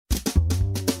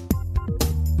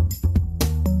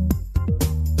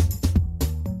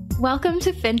Welcome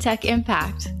to FinTech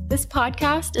Impact. This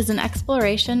podcast is an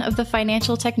exploration of the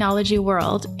financial technology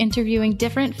world, interviewing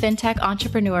different FinTech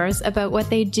entrepreneurs about what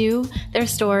they do, their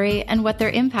story, and what their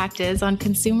impact is on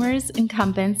consumers,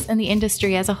 incumbents, and the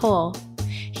industry as a whole.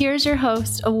 Here's your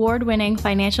host, award-winning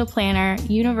financial planner,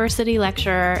 university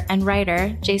lecturer, and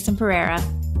writer, Jason Pereira.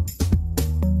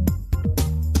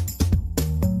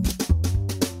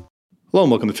 Hello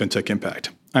and welcome to FinTech Impact.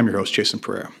 I'm your host, Jason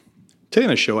Pereira. Today on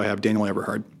the show, I have Daniel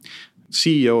Eberhard,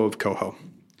 CEO of Koho.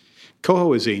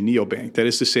 Koho is a neobank, that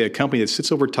is to say a company that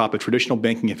sits over top of traditional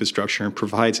banking infrastructure and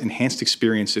provides enhanced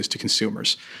experiences to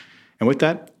consumers. And with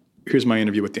that, here's my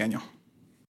interview with Daniel.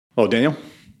 Hello, Daniel.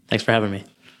 Thanks for having me.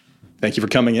 Thank you for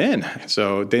coming in.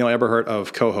 So Daniel Eberhard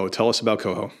of Koho. Tell us about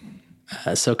Koho.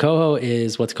 So Koho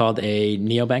is what's called a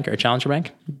neobank or a challenger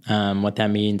bank. What that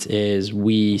means is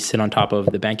we sit on top of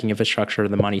the banking infrastructure.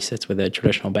 The money sits with a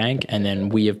traditional bank, and then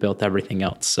we have built everything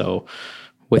else. So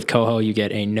with Koho, you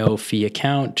get a no-fee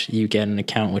account. You get an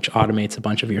account which automates a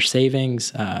bunch of your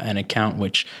savings, an account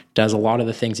which does a lot of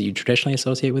the things that you traditionally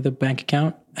associate with a bank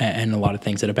account, and a lot of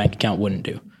things that a bank account wouldn't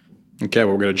do. Okay,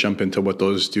 well, we're going to jump into what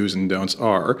those do's and don'ts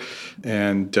are.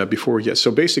 And before we get,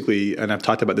 so basically, and I've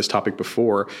talked about this topic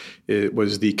before, it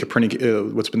was the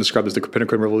Copernican, what's been described as the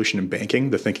Copernican revolution in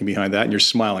banking, the thinking behind that. And you're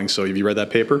smiling. So have you read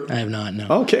that paper? I have not, no.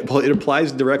 Okay, well, it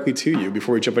applies directly to you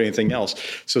before we jump into anything else.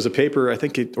 So it's a paper, I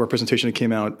think, or a presentation that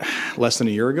came out less than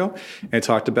a year ago. And it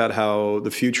talked about how the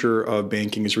future of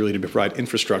banking is really to provide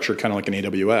infrastructure, kind of like an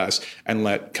AWS, and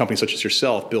let companies such as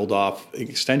yourself build off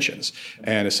extensions.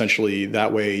 And essentially,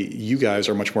 that way, you guys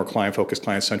are much more client-focused,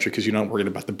 client-centric, because you're not worried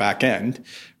about the back end,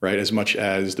 right, as much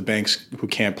as the banks who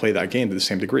can't play that game to the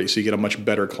same degree. So you get a much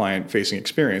better client-facing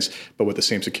experience, but with the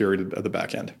same security of the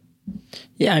back end.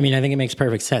 Yeah, I mean, I think it makes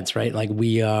perfect sense, right? Like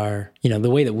we are, the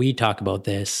way that we talk about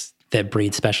this that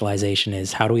breeds specialization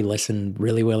is how do we listen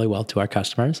really, really well to our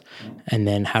customers, and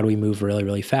then how do we move really,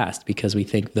 really fast? Because we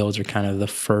think those are kind of the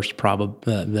first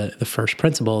the first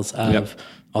principles of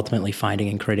ultimately finding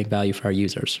and creating value for our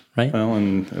users, right? Well,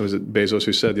 and it was Bezos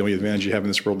who said the only advantage you have in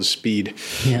this world is speed.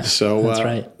 Yeah, so that's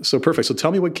right. So perfect. So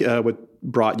tell me what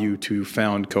brought you to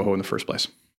found Koho in the first place?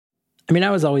 I mean,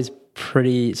 I was always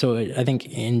so I think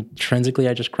intrinsically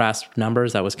I just grasped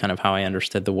numbers. That was kind of how I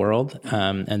understood the world.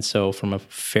 And so from a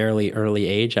fairly early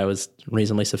age, I was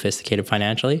reasonably sophisticated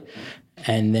financially.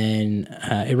 And then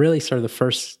it really sort of the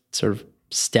first sort of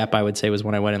step, I would say, was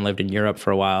when I went and lived in Europe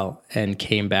for a while and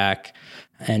came back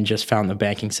and just found the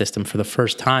banking system for the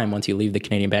first time. Once you leave the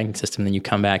Canadian banking system, then you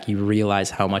come back, you realize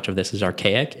how much of this is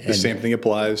archaic. The same thing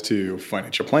applies to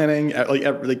financial planning.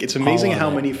 Like it's amazing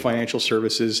how many financial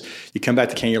services you come back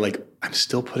to Canada, you're like, I'm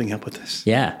still putting up with this.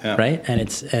 Yeah. Right. And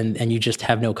it's and you just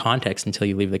have no context until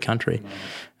you leave the country.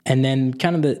 And then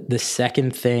kind of the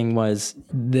second thing was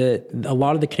a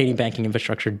lot of the Canadian banking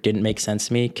infrastructure didn't make sense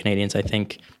to me. Canadians, I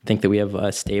think that we have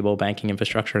a stable banking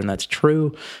infrastructure, and that's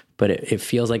true, but it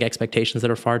feels like expectations that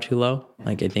are far too low.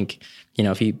 Like I think,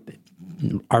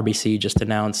 RBC just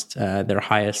announced their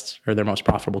highest or their most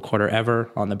profitable quarter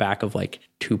ever on the back of like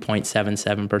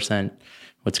 2.77%.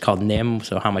 What's called NIM,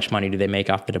 so how much money do they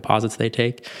make off the deposits they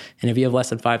take. And if you have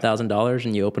less than $5,000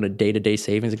 and you open a day-to-day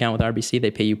savings account with RBC, they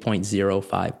pay you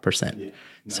 0.05%. Yeah, nice.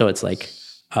 So it's like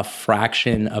a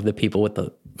fraction of the people with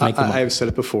the... I have said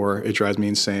it before. It drives me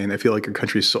insane. I feel like our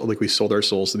country, like we sold our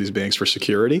souls to these banks for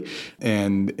security.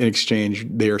 And in exchange,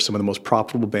 they are some of the most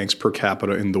profitable banks per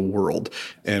capita in the world.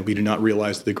 And we do not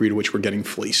realize the degree to which we're getting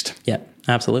fleeced. Yeah,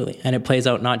 absolutely. And it plays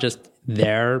out not just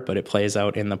there, but it plays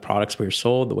out in the products we're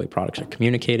sold, the way products are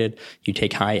communicated. You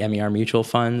take high MER mutual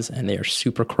funds and they are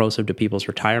super corrosive to people's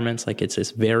retirements. Like it's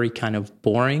this very kind of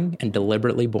boring and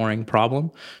deliberately boring problem,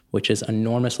 which is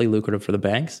enormously lucrative for the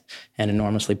banks and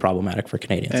enormously problematic for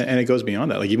Canadians. And it goes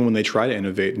beyond that. Like even when they try to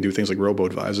innovate and do things like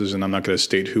robo-advisors, and I'm not going to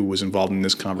state who was involved in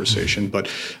this conversation, but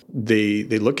they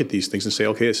look at these things and say,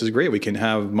 okay, this is great. We can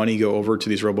have money go over to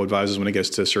these robo-advisors when it gets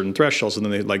to certain thresholds. And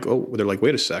then they're like,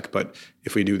 wait a sec. But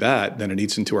if we do that, then it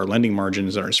eats into our lending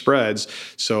margins and our spreads.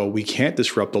 So we can't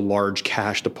disrupt the large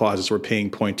cash deposits we're paying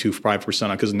 0.25%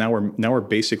 on, because now we're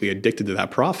basically addicted to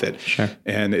that profit. Sure.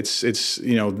 And it's they're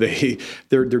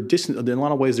in a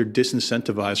lot of ways they're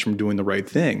disincentivized from doing the right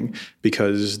thing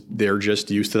because they're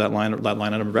just used to that line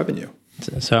item of revenue.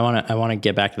 So I want to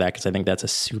get back to that because I think that's a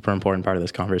super important part of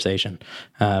this conversation.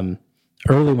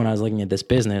 Early when I was looking at this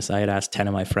business, I had asked 10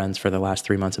 of my friends for the last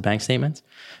 3 months of bank statements,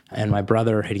 and my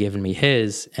brother had given me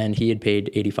his, and he had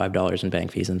paid $85 in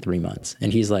bank fees in 3 months.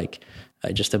 And he's like,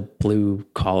 just a blue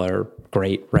collar,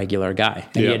 great regular guy.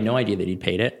 And he had no idea that he'd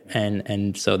paid it.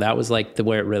 And so that was like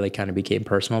where it really kind of became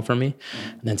personal for me.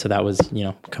 And so that was,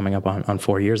 coming up on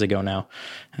 4 years ago now.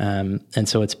 And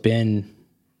so it's been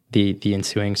the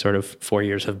ensuing sort of 4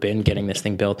 years have been getting this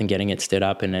thing built and getting it stood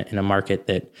up in a market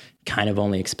that kind of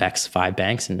only expects 5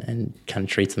 banks and kind of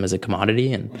treats them as a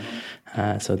commodity. And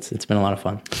so it's been a lot of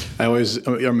fun.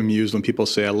 I'm amused when people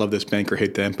say, I love this bank or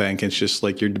hate that bank. It's just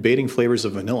like you're debating flavors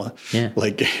of vanilla. Yeah.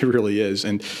 Like it really is.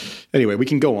 And anyway, we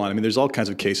can go on. I mean, there's all kinds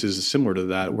of cases similar to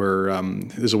that where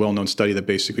there's a well-known study that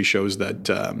basically shows that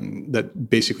that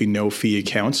basically no fee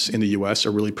accounts in the U.S.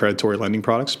 are really predatory lending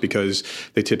products because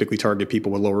they typically target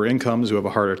people with lower incomes who have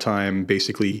a harder time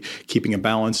basically keeping a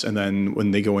balance. And then when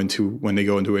they go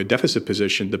into a deficit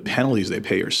position, the penalties they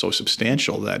pay are so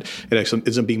substantial that it actually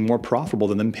ends up being more profitable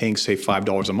than them paying, say,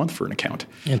 $5 a month for an account.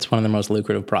 It's one of the most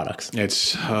lucrative products. It's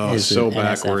so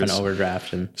backwards. NSF and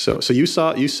overdraft. And so you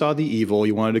saw the evil.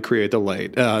 You wanted to create the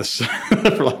light, for lack of a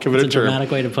better term. It's a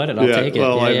dramatic way to put it. I'll take it.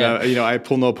 Well, I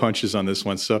pull no punches on this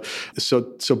one. So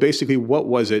basically, what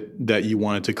was it that you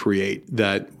wanted to create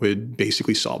that would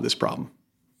basically solve this problem?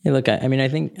 Yeah, look, I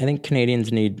think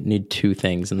Canadians need 2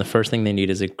 things. And the first thing they need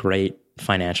is a great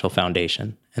financial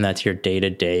foundation. And that's your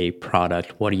day-to-day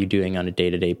product. What are you doing on a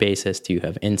day-to-day basis? Do you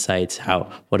have insights?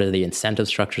 What are the incentive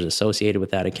structures associated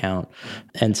with that account?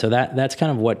 And so that's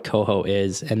kind of what Koho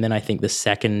is. And then I think the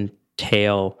second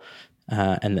tail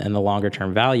and the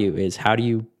longer-term value is how do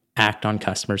you act on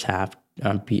customers' behalf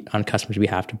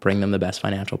to bring them the best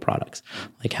financial products?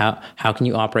 Like how can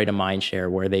you operate a mind share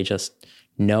where they just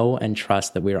know and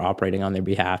trust that we are operating on their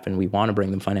behalf and we want to bring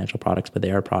them financial products, but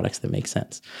they are products that make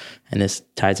sense. And this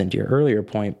ties into your earlier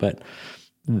point, but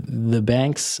the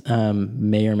banks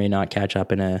may or may not catch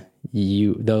up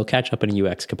they'll catch up in a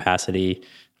UX capacity,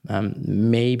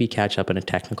 maybe catch up in a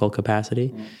technical capacity.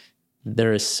 Mm-hmm.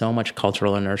 There is so much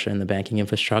cultural inertia in the banking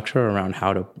infrastructure around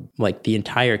how to, like, the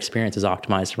entire experience is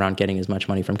optimized around getting as much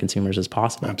money from consumers as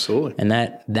possible. Absolutely. And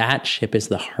that ship is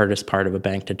the hardest part of a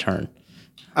bank to turn.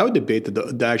 I would debate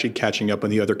that actually catching up on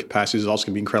the other capacities is also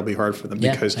going to be incredibly hard for them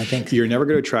because I think you're never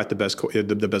going to attract the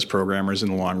best programmers in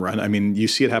the long run. I mean, you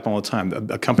see it happen all the time.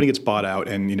 A company gets bought out,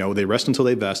 and they rest until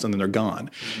they vest, and then they're gone,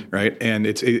 right? And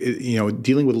it's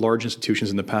dealing with large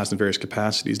institutions in the past in various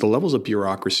capacities, the levels of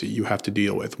bureaucracy you have to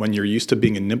deal with when you're used to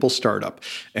being a nimble startup,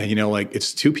 and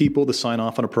it's 2 people to sign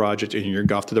off on a project, and you're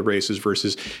off to the races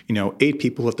versus 8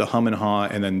 people who have to hum and haw,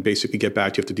 and then basically get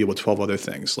back to you have to deal with 12 other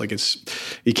things. Like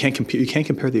you can't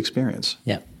compare the experience.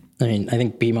 Yeah. I mean, I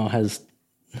think BMO has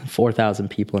 4,000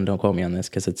 people, and don't quote me on this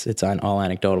because it's all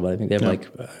anecdotal, but I think they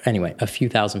have a few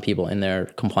thousand people in their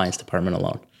compliance department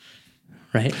alone,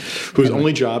 right? Whose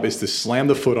only job is to slam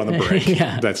the foot on the brake.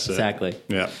 Yeah, that's exactly.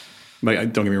 Yeah.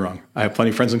 Don't get me wrong. I have plenty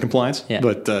of friends in compliance,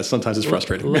 but sometimes it's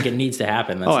frustrating. Look, it needs to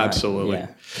happen. Absolutely. Yeah.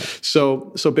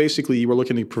 So basically, you were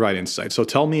looking to provide insight. So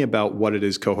tell me about what it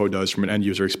is Koho does from an end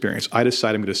user experience. I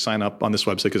decided I'm going to sign up on this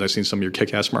website because I've seen some of your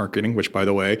kick-ass marketing, which, by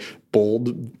the way,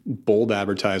 bold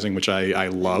advertising, which I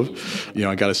love.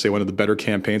 I got to say, one of the better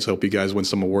campaigns. I hope you guys win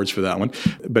some awards for that one.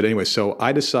 But anyway, so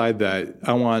I decide that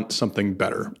I want something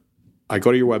better. I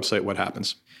go to your website. What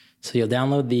happens? So you'll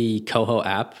download the Koho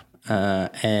app.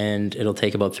 And it'll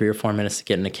take about 3 or 4 minutes to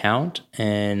get an account,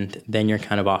 and then you're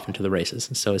kind of off into the races.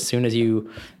 So as soon as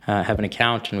you have an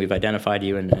account and we've identified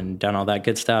you and done all that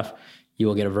good stuff, you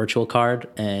will get a virtual card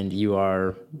and you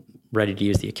are ready to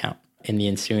use the account. In the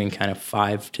ensuing kind of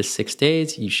 5 to 6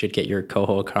 days, you should get your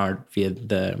Koho card via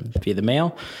the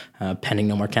mail, pending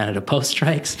no more Canada Post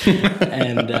strikes,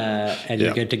 and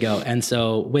you're good to go. And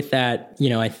so with that,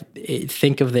 I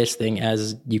think of this thing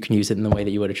as you can use it in the way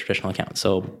that you would a traditional account.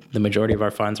 So the majority of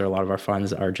our funds, or a lot of our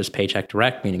funds, are just paycheck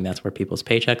direct, meaning that's where people's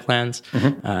paycheck lands.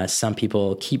 Mm-hmm. Some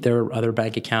people keep their other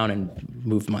bank account and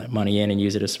move money in and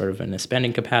use it as sort of in a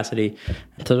spending capacity.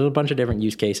 So there's a bunch of different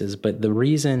use cases, but the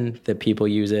reason that people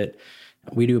use it,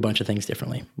 we do a bunch of things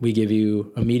differently. We give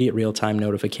you immediate real-time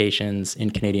notifications in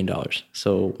Canadian dollars.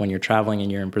 So when you're traveling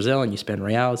and you're in Brazil and you spend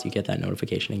reals, you get that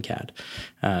notification in CAD.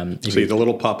 So you have the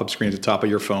little pop-up screen at the top of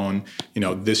your phone,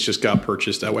 this just got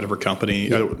purchased at whatever company.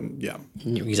 Yeah.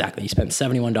 Exactly. You spend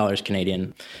 $71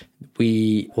 Canadian.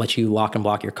 We let you lock and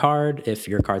block your card if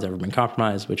your card's ever been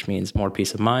compromised, which means more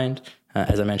peace of mind.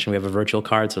 As I mentioned, we have a virtual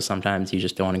card, so sometimes you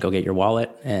just don't want to go get your wallet,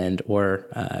 or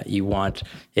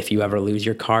if you ever lose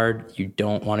your card, you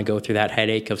don't want to go through that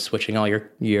headache of switching all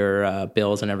your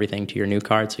bills and everything to your new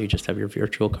card, so you just have your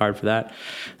virtual card for that.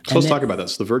 So let's talk about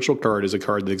this. The virtual card is a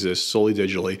card that exists solely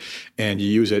digitally, and you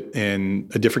use it in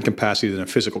a different capacity than a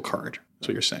physical card. That's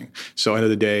what you're saying. So end of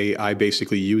the day, I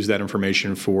basically use that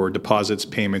information for deposits,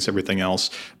 payments, everything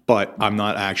else, but I'm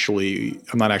not actually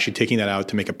taking that out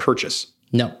to make a purchase.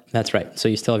 No, that's right. So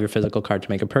you still have your physical card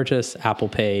to make a purchase. Apple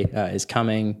Pay is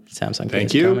coming. Samsung Pay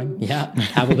is coming. Yeah,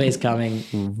 Apple Pay is coming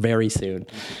very soon.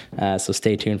 So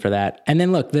stay tuned for that. And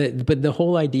then look, but the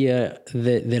whole idea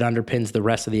that underpins the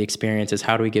rest of the experience is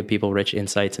how do we give people rich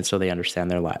insights and so they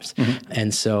understand their lives. Mm-hmm.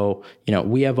 And so,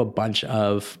 we have a bunch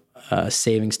of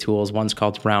savings tools. One's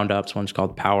called Roundups, one's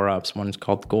called Power Ups, one's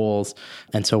called Goals.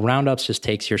 And so Roundups just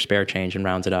takes your spare change and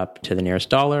rounds it up to the nearest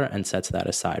dollar and sets that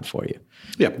aside for you.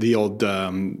 Yeah, the old,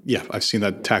 I've seen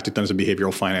that tactic done as a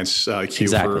behavioral finance cue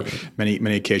for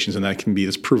many occasions, and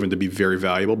that's proven to be very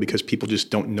valuable because people just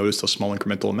don't notice those small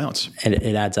incremental amounts. And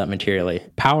it adds up materially.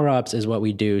 Power Ups is what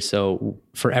we do. So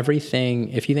for everything,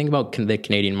 if you think about the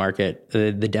Canadian market,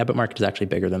 the debit market is actually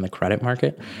bigger than the credit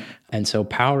market. And so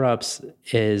Power Ups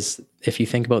is, if you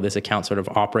think about this account sort of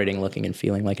operating, looking and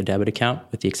feeling like a debit account,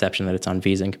 with the exception that it's on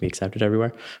Visa and can be accepted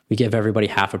everywhere, we give everybody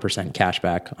 0.5% cash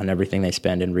back on everything they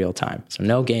spend in real time. So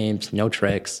no games, no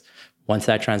tricks. Once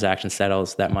that transaction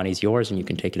settles, that money's yours and you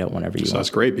can take it out whenever you want. So that's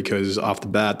great because off the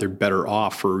bat, they're better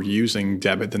off for using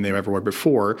debit than they ever were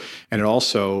before. And it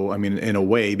also, in a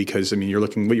way, because you're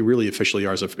looking, what you really officially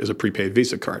are is a prepaid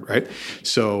Visa card, right?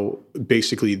 So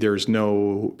basically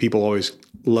people always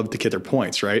love to get their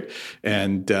points, right?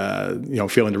 And,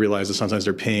 failing to realize that sometimes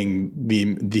they're paying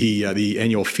the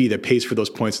annual fee that pays for those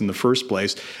points in the first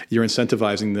place. You're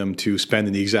incentivizing them to spend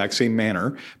in the exact same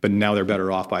manner, but now they're better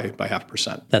off by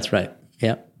 0.5%. That's right.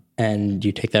 Yeah. And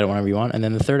you take that whenever you want. And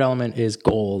then the third element is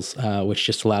goals, which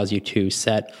just allows you to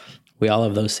we all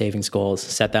have those savings goals,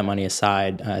 set that money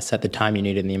aside, set the time you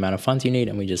need and the amount of funds you need,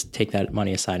 and we just take that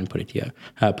money aside and put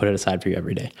it aside for you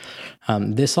every day.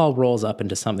 This all rolls up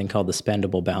into something called the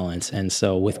spendable balance. And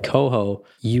so with Koho,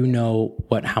 you know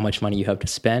how much money you have to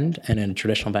spend, and in a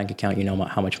traditional bank account, you know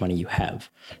how much money you have.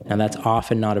 Now that's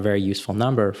often not a very useful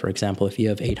number. For example, if you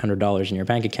have $800 in your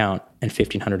bank account and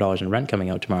 $1,500 in rent coming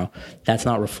out tomorrow, that's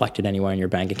not reflected anywhere in your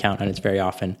bank account, and it's very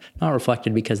often not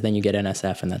reflected because then you get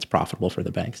NSF, and that's profitable for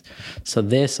the banks. So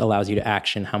this allows you to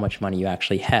action how much money you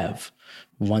actually have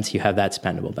once you have that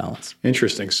spendable balance.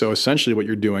 Interesting. So essentially what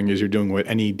you're doing is you're doing what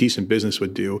any decent business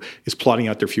would do, is plotting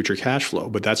out their future cash flow.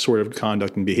 But that sort of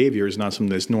conduct and behavior is not something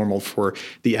that's normal for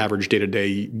the average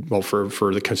day-to-day,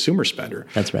 for the consumer spender.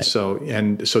 That's right. So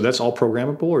that's all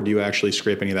programmable, or do you actually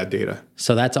scrape any of that data?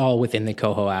 So that's all within the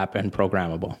Koho app and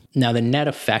programmable. Now the net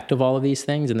effect of all of these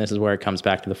things, and this is where it comes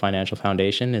back to the financial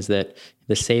foundation, is that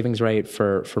the savings rate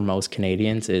for most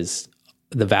Canadians is,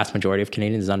 the vast majority of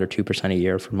Canadians is under 2% a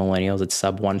year. For millennials, it's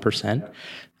sub 1%.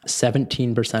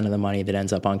 17% of the money that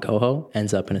ends up on Koho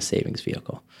ends up in a savings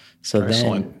vehicle. So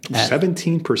excellent.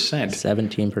 17%.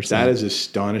 17%. That is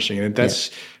astonishing. And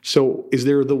so is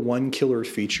there the one killer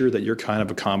feature that you're kind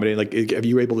of accommodating? Like, are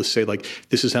you able to say, like,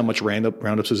 this is how much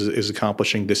Roundups is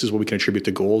accomplishing, this is what we can attribute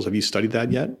to goals? Have you studied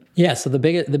that yet? Yeah. So the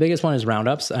biggest one is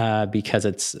Roundups because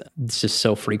it's just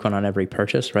so frequent on every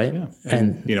purchase, right? Yeah.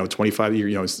 And 25,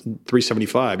 it's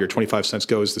 $3.75, your 25 cents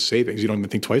goes to savings. You don't even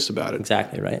think twice about it.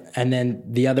 Exactly right. And then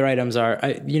the other items are,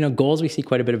 goals, we see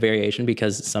quite a bit of variation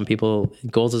because some people,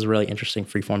 goals is a really interesting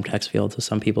free-form text field. So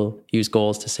some people use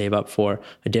goals to save up for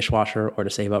a dishwasher or to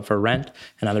save up for rent,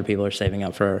 and other people are saving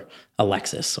up for a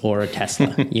Lexus or a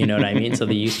Tesla. You know what I mean? So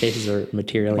the use cases are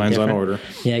materially Mine's different. on order.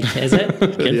 Yeah, is it?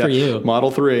 Good for you.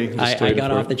 Model 3. I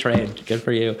got off the train. Good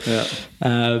for you.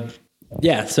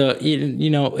 Yeah. So,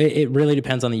 it really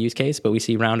depends on the use case, but we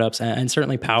see Roundups and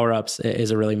certainly Power Ups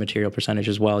is a really material percentage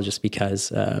as well, just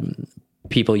because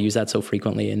people use that so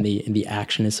frequently and the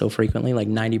action is so frequently. Like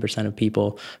 90% of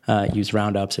people use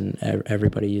Roundups and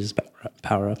everybody uses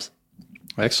Power Ups.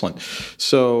 Excellent.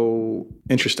 So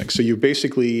interesting. So you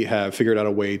basically have figured out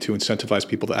a way to incentivize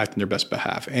people to act in their best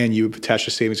behalf, and you've attached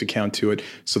a savings account to it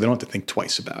so they don't have to think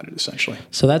twice about it, essentially.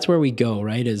 So that's where we go,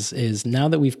 right? Is now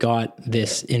that we've got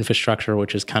this infrastructure,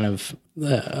 which is kind of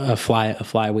a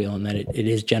flywheel, and that it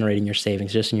is generating your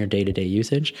savings just in your day-to-day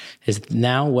usage, is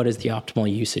now what is the optimal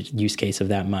use case of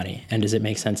that money? And does it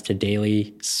make sense to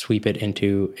daily sweep it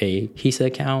into a HISA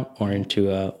account or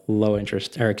into a low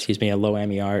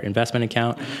MER investment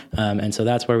account? And so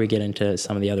that's where we get into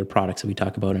some of the other products that we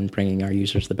talk about and bringing our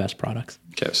users the best products.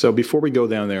 Okay, so before we go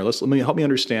down there, help me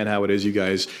understand how it is you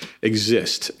guys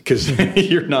exist, because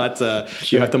you're not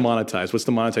you have to monetize. What's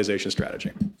the monetization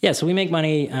strategy? Yeah, so we make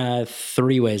money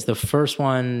 3 ways. The first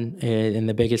one and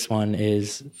the biggest one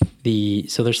is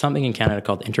so there's something in Canada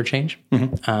called interchange,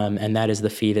 and that is the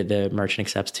fee that the merchant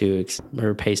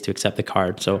pays to accept the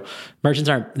card. So merchants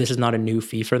this is not a new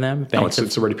fee for them.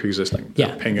 It's already pre-existing.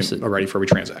 They're paying it already for every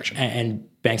transaction. And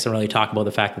banks don't really talk about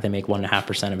the fact that they make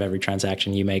 1.5% of every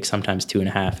transaction you make, sometimes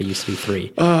 2.5%. It used to be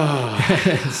 3%.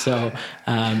 Oh. So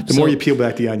the more you peel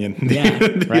back the onion. Yeah,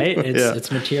 right?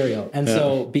 It's material. And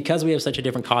so because we have such a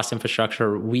different cost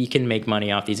infrastructure, we can make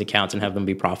money off these accounts and have them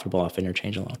be profitable off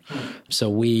interchange alone. So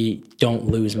we don't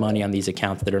lose money on these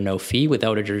accounts that are no fee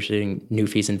without introducing new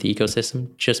fees into the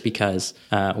ecosystem, just because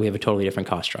we have a totally different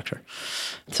cost structure.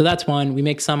 So that's one. We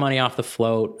make some money off the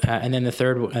float. And then the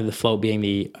third, the float being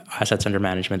the assets under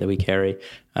management that we carry.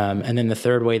 And then the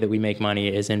third way that we make money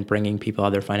is in bringing people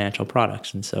other financial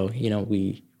products. And so,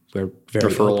 we're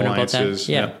very referral open about that.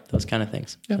 Yeah, those kind of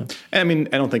things. Yeah. So. I mean,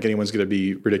 I don't think anyone's going to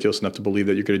be ridiculous enough to believe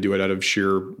that you're going to do it out of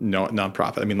sheer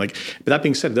nonprofit. I mean, but that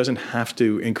being said, it doesn't have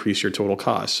to increase your total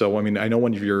cost. So, I mean, I know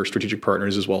one of your strategic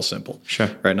partners is Wealthsimple. Sure.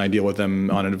 Right. And I deal with them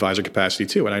on an advisor capacity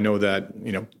too. And I know that,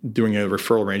 doing a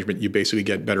referral arrangement, you basically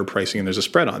get better pricing and there's a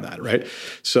spread on that. Right.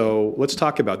 So let's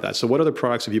talk about that. So what other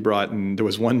products have you brought? And there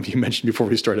was one you mentioned before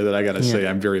we started that I got to say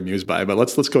I'm very amused by, but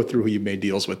let's go through who you've made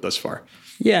deals with thus far.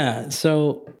 Yeah.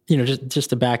 So,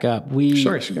 just to back up,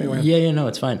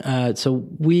 it's fine. So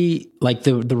we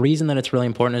the reason that it's really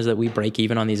important is that we break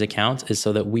even on these accounts is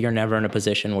so that we are never in a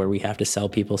position where we have to sell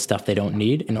people stuff they don't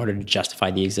need in order to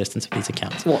justify the existence of these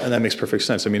accounts. Well, and that makes perfect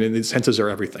sense. I mean, incentives are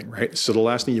everything, right? So the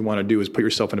last thing you want to do is put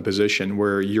yourself in a position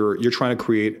where you're trying to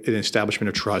create an establishment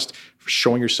of trust,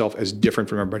 showing yourself as different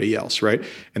from everybody else, right?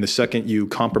 And the second you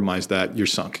compromise that, you're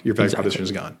sunk. Your value proposition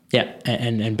is gone. Yeah,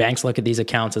 and banks look at these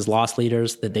accounts as loss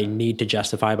leaders that they need to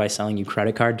justify by selling you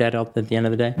credit card debt at the end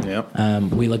of the day. Yeah.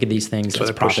 We look at these things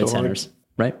as profit centers.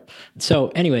 Right. So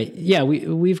anyway,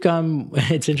 we've gone,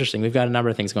 it's interesting. We've got a number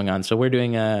of things going on. So we're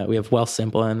doing, we have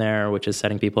Wealthsimple in there, which is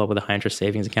setting people up with a high interest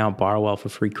savings account, Borrowell for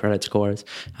free credit scores,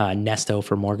 Nesto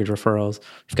for mortgage referrals.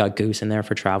 We've got Goose in there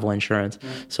for travel insurance.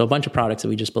 So a bunch of products that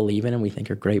we just believe in and we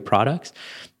think are great products.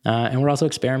 And we're also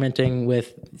experimenting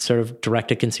with sort of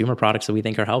direct-to-consumer products that we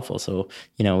think are helpful. So,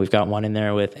 we've got one in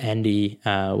there with Endy,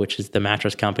 which is the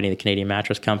mattress company, the Canadian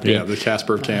mattress company. Yeah, the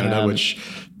Casper of Canada, which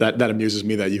that amuses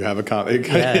me that you have a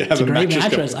yeah, it's a great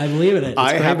mattress. I believe in it.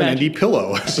 I have an Endy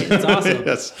pillow. It's awesome.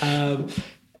 Yes.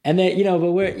 And then,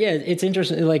 but it's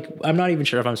interesting. I'm not even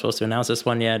sure if I'm supposed to announce this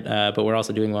one yet, but we're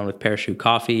also doing one with Parachute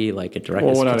Coffee, a direct.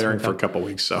 Well, we're not airing for a couple of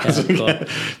weeks, so. Cool.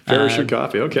 Parachute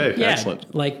Coffee. Okay. Yeah,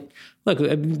 excellent. Look,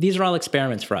 these are all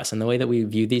experiments for us. And the way that we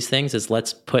view these things is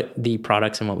let's put the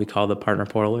products in what we call the partner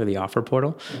portal or the offer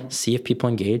portal, see if people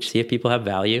engage, see if people have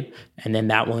value, and then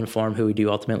that will inform who we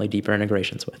do ultimately deeper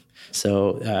integrations with.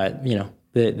 So,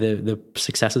 the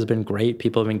success has been great.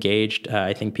 People have engaged.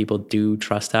 I think people do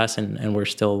trust us, and we're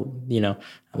still,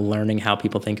 learning how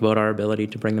people think about our ability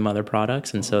to bring them other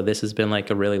products. And so this has been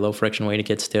a really low friction way to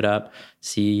get stood up,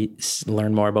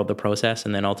 learn more about the process,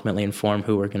 and then ultimately inform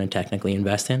who we're going to technically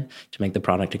invest in to make the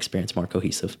product experience more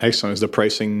cohesive. Excellent. Is the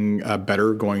pricing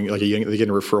better going, are you getting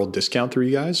a referral discount through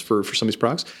you guys for some of these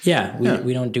products? Yeah,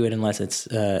 we don't do it unless it's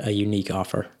a unique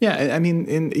offer. Yeah, I mean,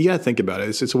 and you got to think about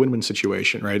it. It's a win-win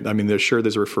situation, right? I mean, there's a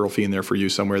referral fee in there for you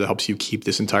somewhere that helps you keep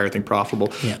this entire thing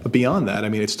profitable. Yeah. But beyond that, I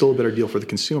mean, it's still a better deal for the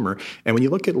consumer. And when you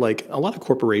look at a lot of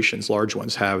corporations, large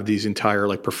ones, have these entire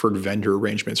preferred vendor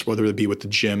arrangements, whether it be with the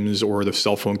gyms or the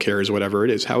cell phone carriers, whatever it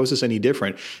is. How is this any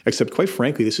different? Except, quite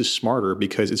frankly, this is smarter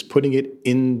because it's putting it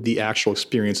in the actual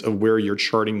experience of where you're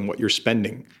charting what you're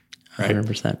spending. Right?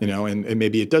 100%. And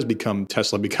maybe it does become,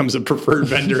 Tesla becomes a preferred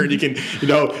vendor and you can,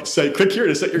 say, click here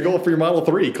to set your goal for your Model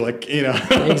 3, click,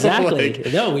 Exactly.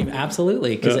 No, we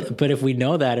absolutely. But if we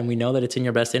know that and we know that it's in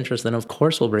your best interest, then of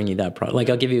course we'll bring you that product.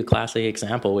 I'll give you a classic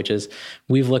example, which is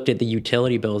we've looked at the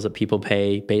utility bills that people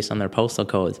pay based on their postal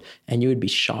codes, and you would be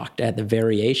shocked at the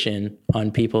variation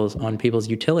on people's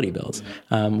utility bills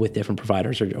with different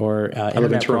providers or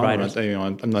internet providers.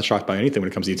 I'm not shocked by anything when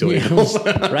it comes to utility bills.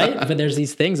 Right? But there's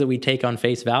these things that we take on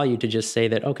face value to just say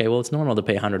that, okay, well, it's normal to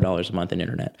pay $100 a month in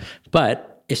internet.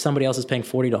 But But if somebody else is paying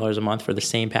 $40 a month for the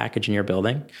same package in your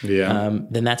building,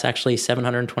 then that's actually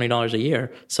 $720 a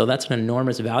year. So that's an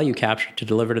enormous value capture to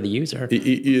deliver to the user.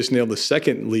 You just nailed the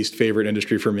second least favorite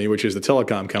industry for me, which is the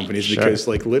telecom companies, because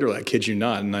like literally, I kid you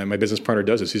not, and my business partner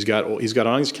does this. He's got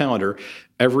on his calendar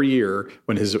every year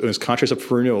when his contract's up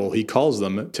for renewal, he calls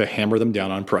them to hammer them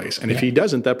down on price. And if he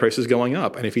doesn't, that price is going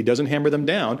up. And if he doesn't hammer them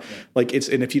down, and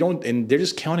if you don't, and they're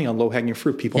just counting on low hanging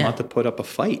fruit, people not to put up a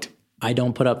fight. I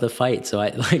don't put up the fight, so I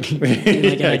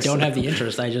I don't have the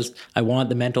interest. I want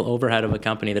the mental overhead of a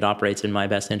company that operates in my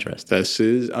best interest. This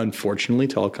is, unfortunately,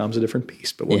 telecom's a different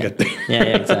beast, but we'll get there. Yeah,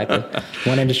 exactly.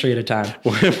 One industry at a time.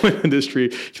 One industry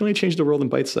can only change the world in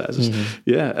bite sizes.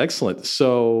 Yeah, excellent.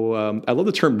 So I love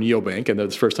the term neobank, and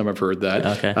that's the first time I've heard that.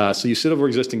 Okay. So you sit over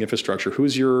existing infrastructure.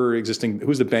 Who's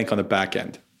the bank on the back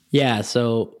end? Yeah,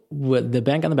 so the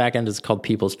bank on the back end is called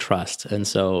People's Trust, and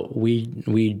so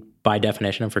we by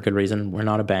definition and for good reason, we're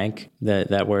not a bank.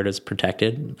 That word is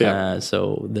protected. Yeah.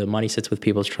 So the money sits with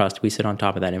People's Trust. We sit on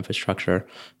top of that infrastructure.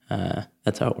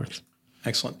 That's how it works.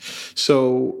 Excellent.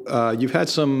 So you've had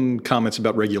some comments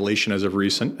about regulation as of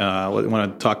recent.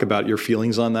 Want to talk about your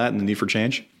feelings on that and the need for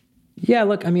change? Yeah,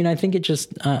 look, I mean, I think it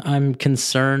just, I'm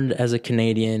concerned as a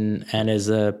Canadian and as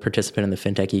a participant in the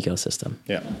fintech ecosystem.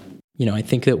 Yeah. I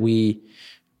think that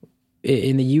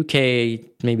in the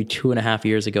UK, maybe 2.5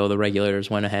 years ago, the regulators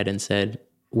went ahead and said,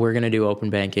 we're going to do open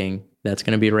banking. That's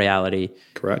going to be a reality.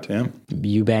 Correct. Yeah.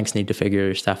 You banks need to figure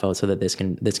your stuff out so that this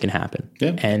can happen.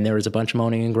 Yeah. And there was a bunch of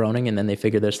moaning and groaning, and then they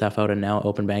figured their stuff out, and now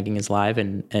open banking is live,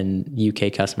 and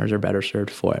UK customers are better served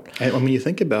for it. And when you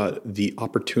think about the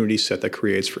opportunity set that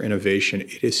creates for innovation,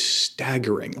 it is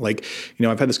staggering.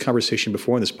 I've had this conversation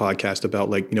before in this podcast about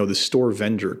the store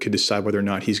vendor could decide whether or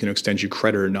not he's going to extend you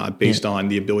credit or not based on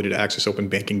the ability to access open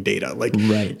banking data.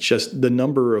 Right. Just the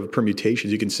number of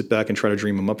permutations, you can sit back and try to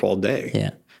dream them up all day. Yeah.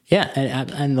 Yeah,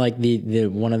 and the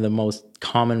one of the most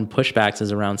common pushbacks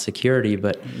is around security,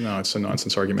 but no, it's a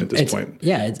nonsense argument at this point.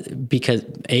 Yeah, it's because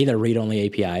A, they're read-only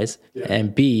APIs,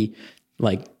 and B,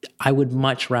 I would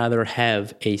much rather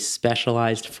have a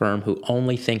specialized firm who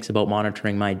only thinks about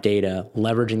monitoring my data,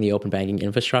 leveraging the open banking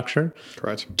infrastructure,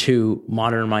 correct, to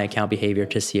monitor my account behavior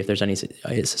to see if there's any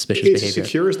suspicious behavior. It's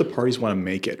secure as the parties want to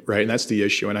make it, right? And that's the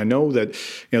issue. And I know that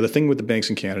the thing with the banks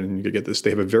in Canada, and you could get this,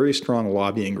 they have a very strong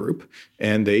lobbying group,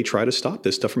 and they try to stop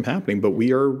this stuff from happening. But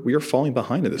we are falling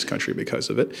behind in this country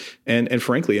because of it. And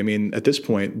frankly, I mean, at this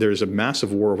point, there's a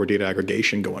massive war over data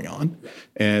aggregation going on,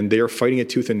 and they are fighting it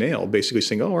tooth and nail, basically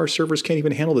saying, our servers can't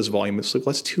even handle this volume. It's like,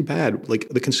 well, that's too bad.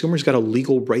 The consumer's got a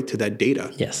legal right to that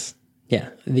data. Yes. Yeah.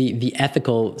 The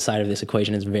ethical side of this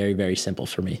equation is very, very simple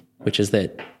for me, which is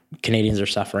that Canadians are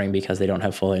suffering because they don't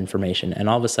have full information. And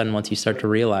all of a sudden, once you start to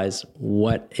realize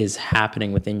what is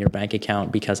happening within your bank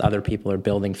account because other people are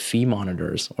building fee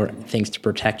monitors or things to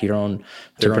protect your own,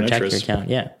 your account,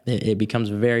 it becomes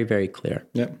very, very clear.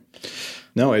 Yeah.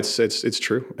 No, it's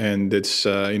true, and it's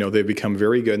they've become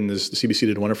very good. And the CBC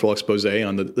did a wonderful expose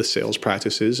on the sales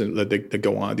practices and that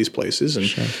go on at these places,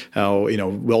 and how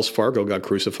Wells Fargo got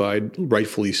crucified,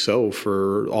 rightfully so,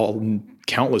 for all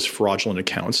countless fraudulent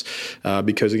accounts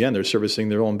because again they're servicing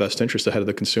their own best interest ahead of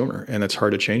the consumer, and it's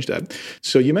hard to change that.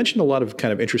 So you mentioned a lot of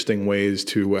kind of interesting ways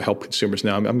to help consumers.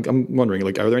 Now I'm wondering,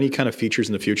 are there any kind of features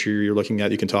in the future you're looking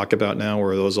at you can talk about now,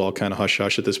 or are those all kind of hush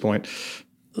hush at this point?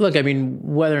 Look, I mean,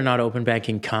 whether or not open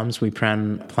banking comes, we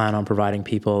plan on providing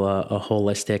people a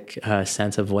holistic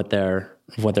sense of what their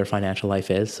financial life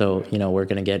is. So, we're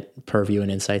going to get purview and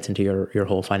insights into your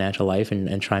whole financial life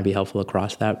and try and be helpful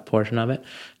across that portion of it.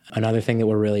 Another thing that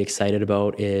we're really excited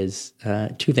about is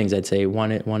two things, I'd say.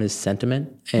 One is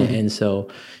sentiment. And so,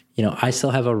 I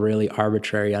still have a really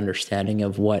arbitrary understanding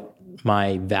of what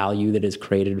my value that is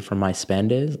created from my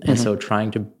spend is. And so trying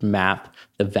to map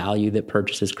the value that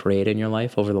purchases create in your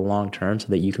life over the long term so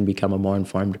that you can become a more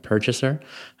informed purchaser,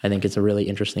 I think it's a really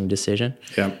interesting decision.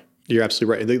 Yeah. You're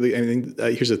absolutely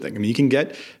right. Here's the thing. I mean, you can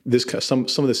get this some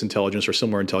of this intelligence or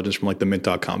similar intelligence from the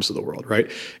Mint.coms of the world,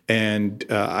 right? And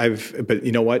but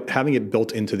you know what? Having it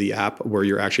built into the app where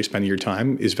you're actually spending your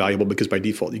time is valuable because by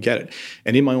default you get it.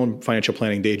 And in my own financial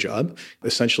planning day job,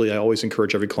 essentially, I always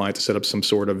encourage every client to set up some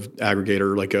sort of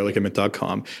aggregator like a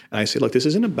Mint.com. And I say, look, this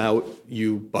isn't about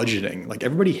you budgeting.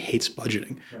 Everybody hates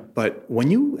budgeting, but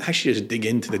when you actually just dig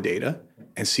into the data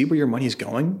and see where your money is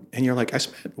going, and you're like, I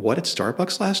spent what at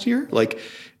Starbucks last year?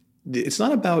 It's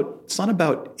not about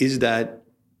is that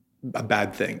a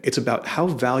bad thing? It's about how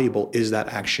valuable is that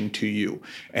action to you?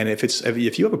 And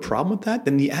if you have a problem with that,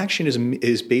 then the action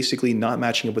is basically not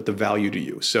matching up with the value to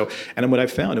you. So, and what I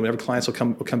found, and whenever clients will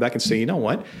come back and say, you know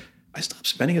what? I stopped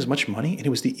spending as much money, and it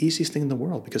was the easiest thing in the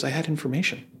world because I had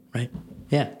information. Right.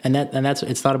 Yeah. And that's,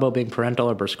 it's not about being parental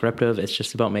or prescriptive. It's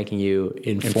just about making you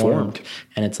informed.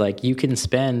 And it's like, you can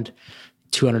spend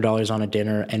 $200 on a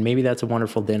dinner, and maybe that's a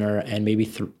wonderful dinner, and maybe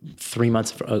 3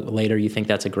 months later you think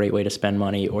that's a great way to spend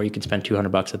money, or you can spend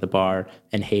 $200 at the bar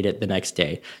and hate it the next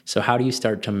day. So how do you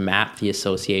start to map the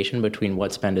association between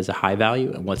what spend is a high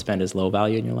value and what spend is low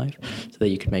value in your life, so that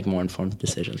you can make more informed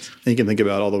decisions? And you can think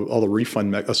about all the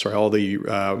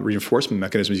reinforcement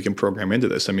mechanisms you can program into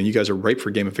this. I mean, you guys are ripe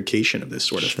for gamification of this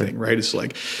sort of thing, right? It's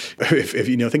like, if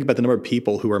you think about the number of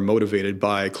people who are motivated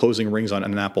by closing rings on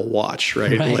an Apple Watch,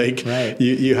 right? Right.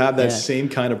 You have that same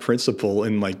kind of principle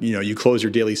in, like, you close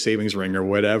your daily savings ring or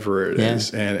whatever it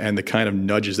is, and the kind of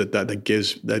nudges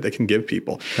that can give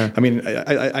people. Sure. I mean,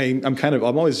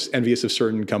 I'm always envious of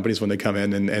certain companies when they come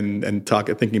in and talk,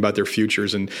 thinking about their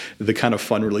futures and the kind of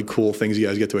fun, really cool things you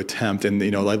guys get to attempt. And,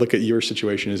 I look at your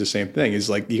situation as the same thing. It's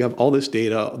like, you have all this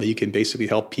data that you can basically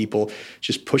help people,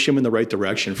 just push them in the right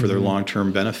direction for their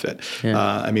long-term benefit. Yeah.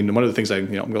 I mean, one of the things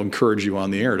will encourage you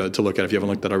on the air to look at, if you haven't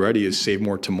looked at already, is Save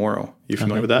More Tomorrow. You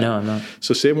familiar with that? No, I'm not.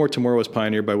 So Save More Tomorrow was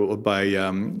pioneered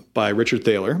by Richard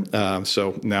Thaler.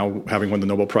 So now, having won the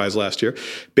Nobel Prize last year,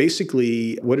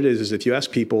 basically what it is if you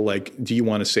ask people, like, do you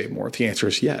want to save more? The answer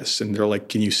is yes. And they're like,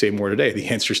 can you save more today? The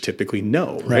answer is typically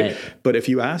no, right? But if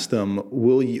you ask them,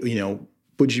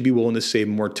 would you be willing to save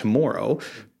more tomorrow?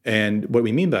 And what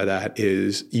we mean by that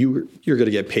is you're going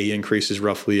to get pay increases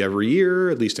roughly every year,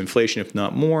 at least inflation, if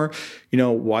not more.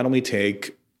 Why don't we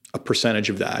take a percentage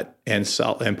of that and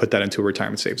put that into a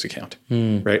retirement savings account,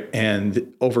 right?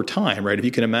 And over time, right, if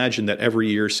you can imagine that every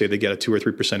year, say they get a 2 or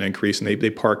 3% increase, and they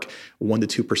park 1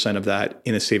 to 2% of that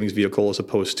in a savings vehicle as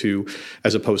opposed to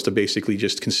basically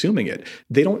just consuming it,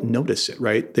 they don't notice it,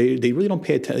 right? They really don't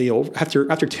pay attention.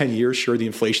 After 10 years, sure, the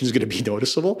inflation is going to be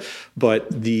noticeable, but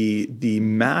the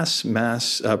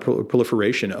mass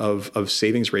proliferation of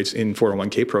savings rates in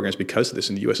 401k programs because of this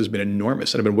in the U.S. has been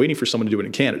enormous. And I've been waiting for someone to do it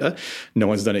in Canada. No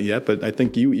one's done it yet, but I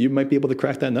think you might be able to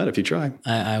crack that nut if you try.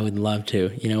 I would love to.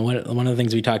 One of the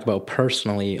things we talk about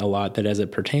personally a lot, that as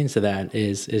it pertains to that,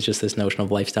 is just this notion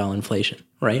of lifestyle inflation,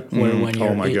 right? Where when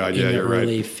you're in your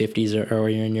early 50s or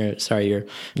you're in your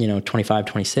 25,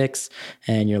 26,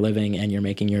 and you're living and you're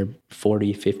making your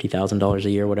 $40,000, $50,000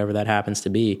 a year, whatever that happens to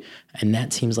be, and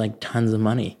that seems like tons of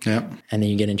money. Yeah. And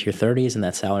then you get into your 30s and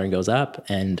that salary goes up,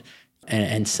 and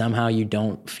somehow you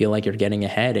don't feel like you're getting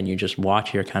ahead, and you just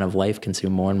watch your kind of life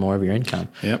consume more and more of your income.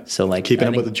 Yep. So like keeping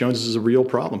up with the Joneses is a real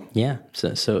problem. Yeah.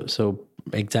 So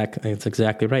exactly, that's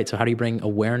exactly right. So how do you bring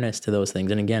awareness to those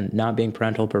things? And again, not being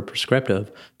parental or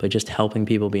prescriptive, but just helping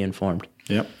people be informed.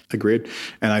 Yep, agreed.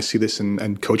 And I see this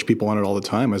and coach people on it all the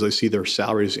time as I see their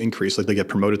salaries increase, like they get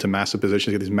promoted to massive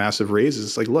positions, get these massive raises.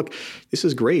 It's like, look, this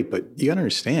is great, but you got to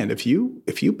understand, if you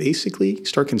basically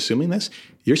start consuming this,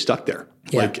 you're stuck there.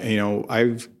 Yeah. Like,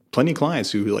 I've plenty of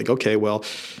clients who are like, okay, well,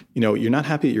 you're not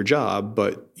happy at your job,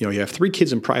 but you have 3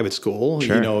 kids in private school.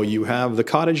 Sure. You have the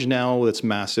cottage now that's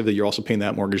massive that you're also paying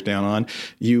that mortgage down on.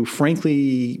 You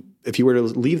frankly, if you were to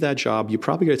leave that job, you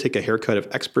probably got to take a haircut of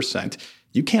X percent.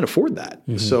 You can't afford that.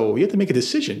 Mm-hmm. So you have to make a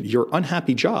decision, your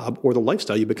unhappy job or the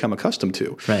lifestyle you become accustomed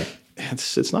to. Right.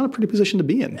 It's not a pretty position to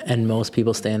be in. And most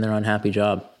people stay in their unhappy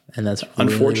job. And that's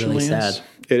unfortunately really sad.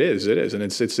 It is. And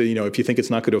it's if you think it's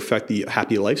not going to affect the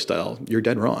happy lifestyle, you're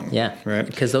dead wrong. Yeah. Right.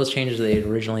 Because those changes they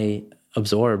originally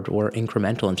absorbed were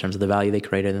incremental in terms of the value they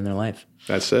created in their life.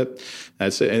 That's it.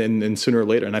 And sooner or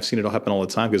later, and I've seen it all happen all the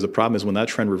time, because the problem is when that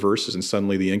trend reverses and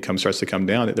suddenly the income starts to come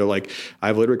down, they're like,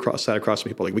 I've literally sat across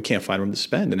people like, we can't find room to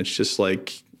spend. And it's just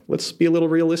like, let's be a little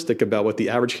realistic about what the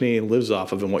average Canadian lives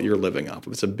off of and what you're living off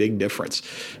of. It's a big difference.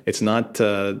 It's not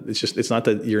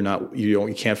that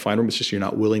you can't find room. It's just you're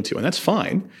not willing to, and that's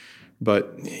fine.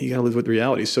 But you got to live with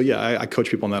reality. So yeah, I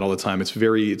coach people on that all the time. It's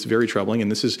very troubling.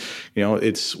 And this is,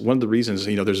 it's one of the reasons,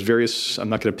 there's various, I'm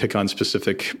not going to pick on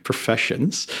specific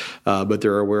professions, but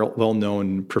there are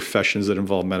well-known professions that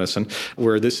involve medicine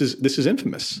where this is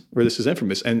infamous,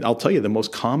 And I'll tell you, the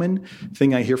most common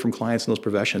thing I hear from clients in those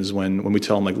professions when we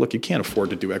tell them, like, look, you can't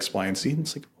afford to do X, Y, and Z. And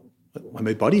it's like, well,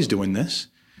 my buddy's doing this.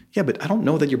 Yeah, but I don't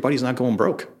know that your buddy's not going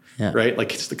broke, right?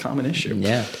 Like, it's the common issue.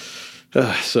 Yeah.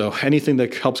 So anything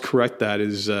that helps correct that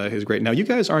is great. Now, you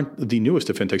guys aren't the newest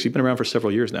of fintechs. You've been around for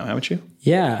several years now, haven't you?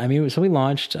 Yeah. I mean, so we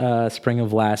launched spring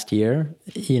of last year.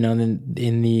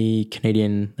 In the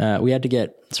Canadian, we had to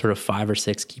get sort of 5 or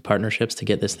 6 key partnerships to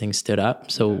get this thing stood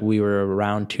up. So we were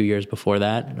around 2 years before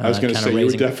that. I was going to say, you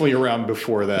were definitely around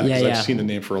before that. Yeah, I've seen the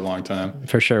name for a long time.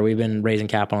 For sure. We've been raising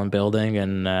capital and building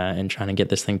and trying to get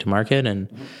this thing to market.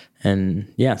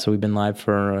 And yeah, so we've been live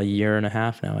for a year and a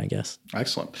half now, I guess.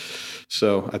 Excellent.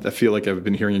 So I feel like I've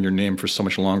been hearing your name for so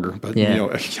much longer, but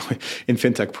in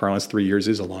fintech parlance, 3 years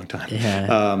is a long time.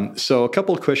 Yeah. So a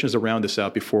couple of questions to round this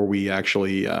out before we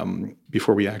actually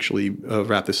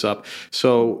wrap this up.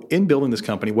 So in building this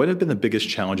company, what have been the biggest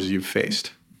challenges you've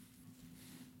faced?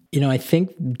 I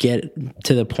think get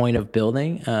to the point of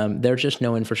building, there's just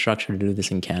no infrastructure to do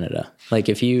this in Canada. Like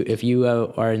if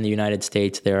you are in the United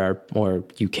States, or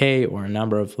UK or a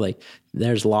number of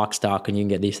there's lock, stock, and you can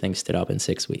get these things stood up in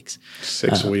 6 weeks.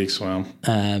 6 weeks, wow.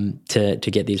 To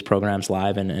get these programs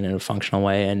live and in a functional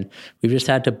way. And we've just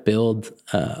had to build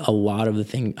a lot of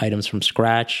the items from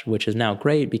scratch, which is now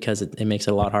great because it makes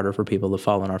it a lot harder for people to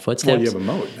follow in our footsteps. Well, you have a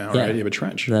moat now, right? You have a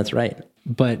trench. That's right.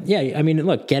 But yeah, I mean,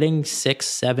 look, getting 6,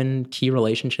 7 key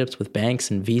relationships with banks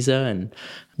and Visa, and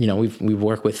we've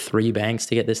worked with 3 banks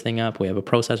to get this thing up. We have a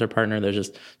processor partner.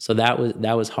 So that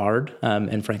was hard,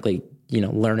 and frankly,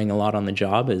 learning a lot on the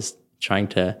job is trying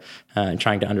to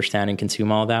understand and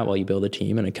consume all that while you build a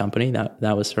team and a company.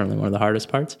 That was certainly one of the hardest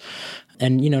parts.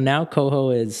 And now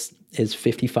Koho is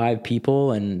 55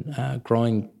 people and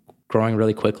growing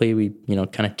really quickly. We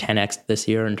kind of 10x this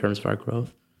year in terms of our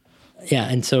growth. Yeah,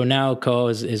 and so now Koho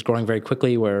is growing very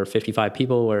quickly. We're 55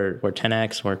 people. We're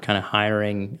 10x. We're kind of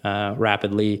hiring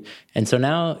rapidly, and so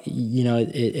now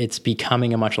it's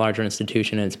becoming a much larger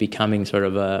institution, and it's becoming sort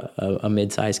of a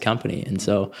mid-sized company. And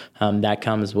so that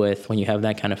comes with, when you have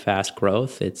that kind of fast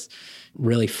growth, it's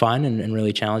really fun and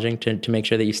really challenging to make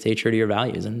sure that you stay true to your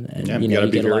values. And you got to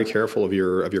be very careful of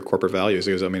your corporate values,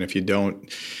 because I mean, if you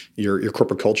don't, your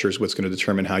corporate culture is what's going to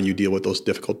determine how you deal with those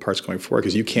difficult parts going forward,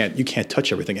 because you can't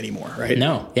touch everything anymore, right?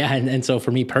 No, yeah, and so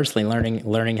for me personally,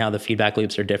 learning how the feedback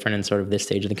loops are different in sort of this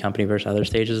stage of the company versus other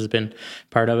stages has been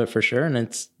part of it for sure. And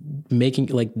it's making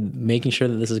sure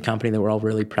that this is a company that we're all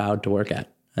really proud to work at.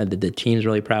 That the team's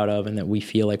really proud of, and that we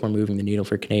feel like we're moving the needle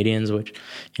for Canadians, which,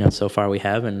 so far we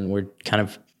have, and we're kind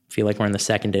of feel like we're in the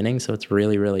second inning, so it's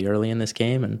really, really early in this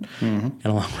game, and got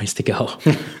a long ways to go.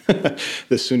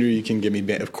 The sooner you can give me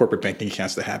corporate banking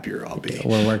accounts, the happier I'll be.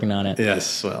 We're working on it.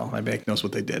 Yes, well, my bank knows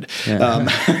what they did,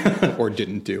 or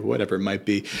didn't do, whatever it might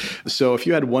be. So if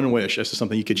you had one wish as to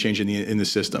something you could change in the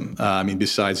system,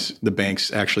 besides the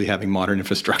banks actually having modern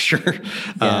infrastructure,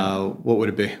 what would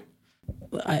it be?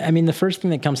 I mean, the first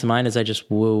thing that comes to mind is I just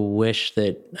wish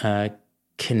that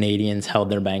Canadians held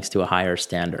their banks to a higher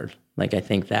standard. Like, I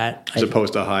think that... As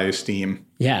opposed to high esteem.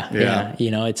 Yeah.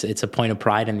 It's a point of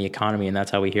pride in the economy, and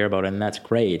that's how we hear about it, and that's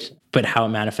great. But how it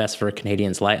manifests for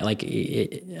Canadians, how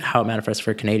it manifests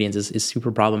for Canadians is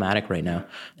super problematic right now.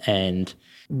 And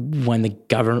when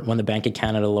the Bank of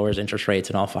Canada lowers interest rates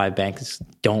and all 5 banks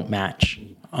don't match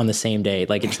on the same day,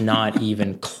 it's not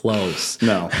even close.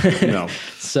 No.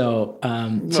 So, I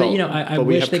but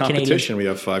wish we have that competition. Canadians, we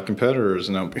have 5 competitors.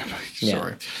 No,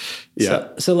 sorry. Yeah.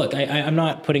 So look, I'm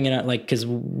not putting it out because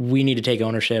we need to take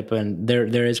ownership, and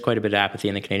there is quite a bit of apathy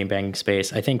in the Canadian banking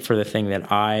space. I think for the thing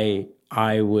that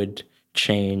I would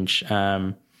change,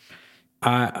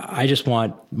 I just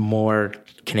want more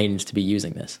Canadians to be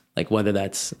using this, whether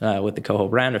that's with the Koho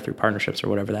brand or through partnerships or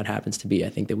whatever that happens to be. I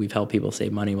think that we've helped people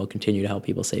save money. We'll continue to help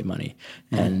people save money,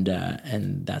 and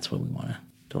that's what we want to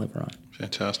deliver on.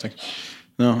 Fantastic.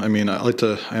 No, I mean, I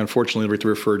unfortunately like to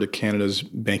refer to Canada's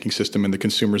banking system and the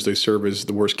consumers they serve as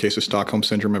the worst case of Stockholm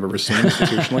syndrome I've ever seen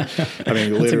institutionally. I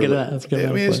mean, that's a good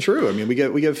I mean, it's true. I mean, we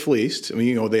get fleeced. I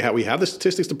mean, we have the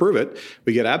statistics to prove it.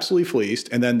 We get absolutely fleeced,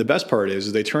 and then the best part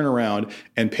is they turn around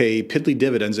and pay piddly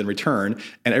dividends in return,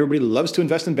 and everybody loves to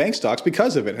invest in bank stocks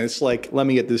because of it. And it's like, let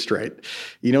me get this straight.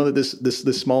 You know that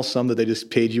this small sum that they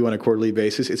just paid you on a quarterly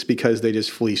basis, it's because they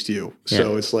just fleeced you.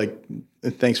 So it's like,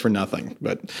 thanks for nothing.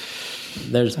 But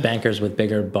there's bankers with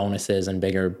bigger bonuses and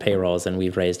bigger payrolls than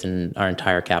we've raised in our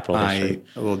entire capital history.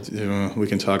 We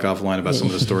can talk offline about some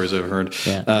of the stories I've heard.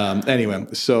 Anyway,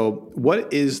 so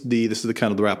this is the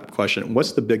kind of the wrap-up question.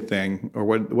 What's the big thing, or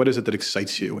what is it that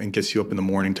excites you and gets you up in the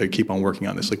morning to keep on working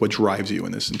on this? What drives you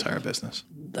in this entire business?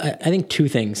 I think 2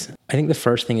 things. I think the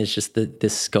first thing is just the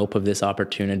scope of this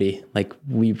opportunity.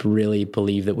 We really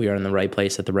believe that we are in the right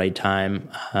place at the right time,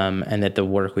 and that the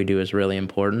work we do is really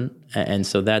important. And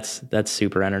so that's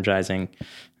super energizing.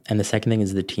 And the second thing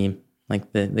is the team.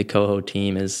 The Koho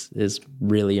team is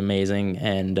really amazing,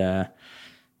 and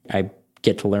I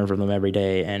get to learn from them every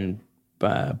day and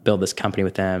build this company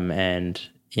with them. And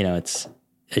I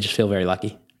just feel very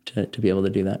lucky to be able to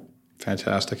do that.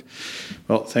 Fantastic.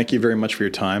 Well, thank you very much for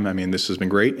your time. I mean, this has been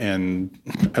great, and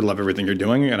I love everything you're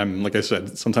doing. And I'm, like I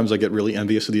said, sometimes I get really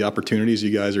envious of the opportunities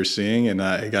you guys are seeing. And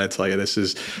I got to tell you, this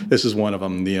is one of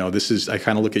them. I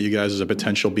kind of look at you guys as a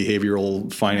potential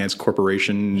behavioral finance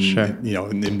corporation, Sure.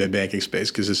 In the banking space,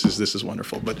 because this is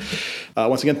wonderful. But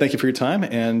once again, thank you for your time,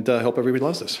 and I hope everybody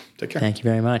loves this. Take care. Thank you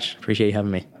very much. Appreciate you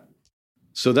having me.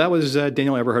 So that was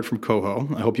Daniel Eberhard from Coho.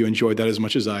 I hope you enjoyed that as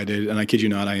much as I did. And I kid you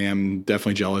not, I am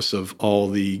definitely jealous of all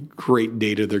the great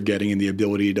data they're getting and the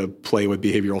ability to play with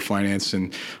behavioral finance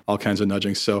and all kinds of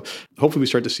nudging. So hopefully we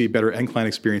start to see better end client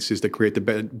experiences that create the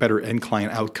better end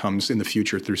client outcomes in the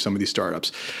future through some of these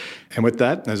startups. And with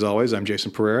that, as always, I'm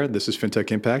Jason Pereira. This is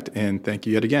FinTech Impact. And thank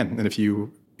you yet again. And if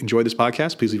you enjoyed this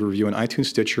podcast, please leave a review on iTunes,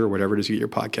 Stitcher, or whatever it is you get your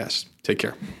podcasts. Take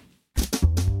care.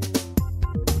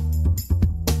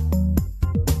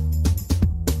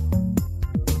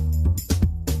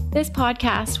 This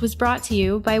podcast was brought to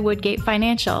you by Woodgate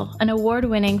Financial, an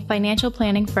award-winning financial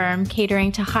planning firm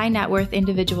catering to high net worth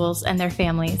individuals and their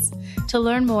families. To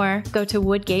learn more, go to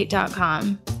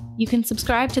woodgate.com. You can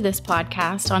subscribe to this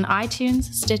podcast on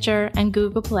iTunes, Stitcher, and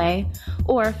Google Play,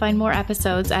 or find more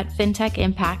episodes at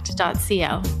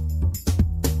fintechimpact.co.